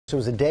It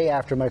was a day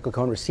after Michael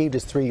Cohen received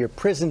his 3-year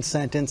prison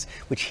sentence,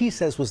 which he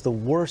says was the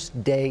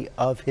worst day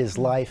of his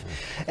life.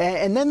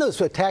 And then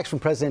those attacks from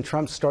President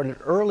Trump started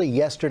early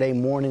yesterday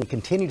morning and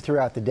continued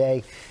throughout the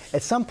day.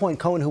 At some point,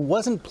 Cohen, who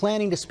wasn't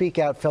planning to speak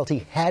out, felt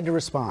he had to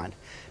respond.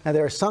 Now,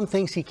 there are some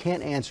things he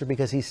can't answer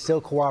because he's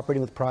still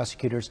cooperating with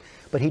prosecutors,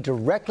 but he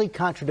directly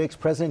contradicts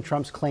President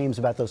Trump's claims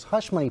about those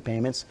hush money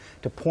payments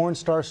to porn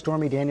star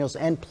Stormy Daniels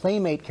and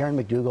Playmate Karen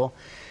McDougal.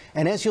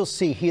 And as you'll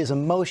see, he is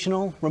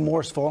emotional,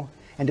 remorseful,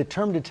 and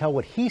determined to tell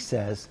what he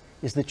says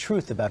is the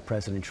truth about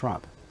President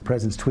Trump. The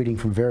president's tweeting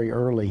from very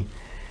early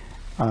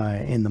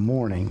in the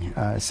morning.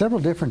 Several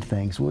different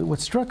things. What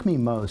struck me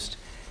most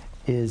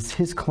is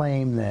his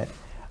claim that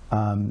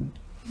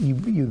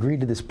you agreed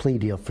to this plea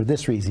deal for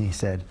this reason. He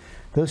said,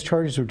 those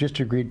charges were just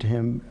agreed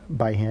to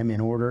by him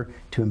in order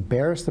to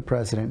embarrass the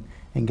president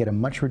and get a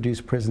much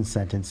reduced prison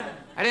sentence.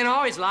 I didn't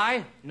always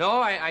lie. No,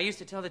 I used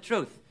to tell the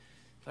truth.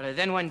 But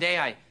then one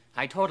day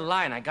I told a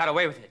lie and I got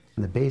away with it.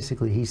 And that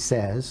basically he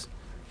says,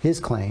 his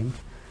claim,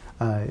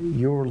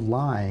 you're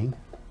lying.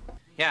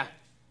 Yeah.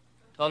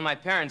 Told my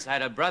parents I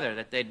had a brother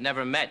that they'd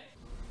never met.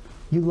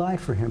 You lied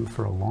for him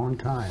for a long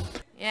time.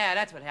 Yeah,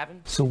 that's what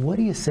happened. So what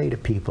do you say to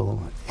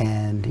people,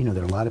 and you know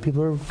there are a lot of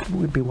people who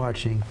would be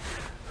watching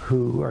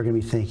who are going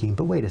to be thinking,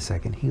 but wait a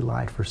second, he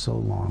lied for so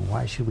long,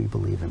 why should we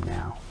believe him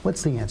now?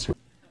 What's the answer?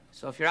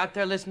 So if you're out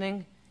there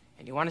listening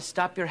and you want to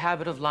stop your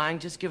habit of lying,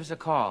 just give us a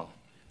call.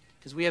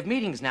 Because we have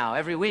meetings now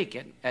every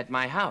week at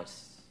my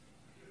house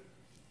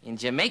in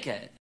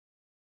Jamaica.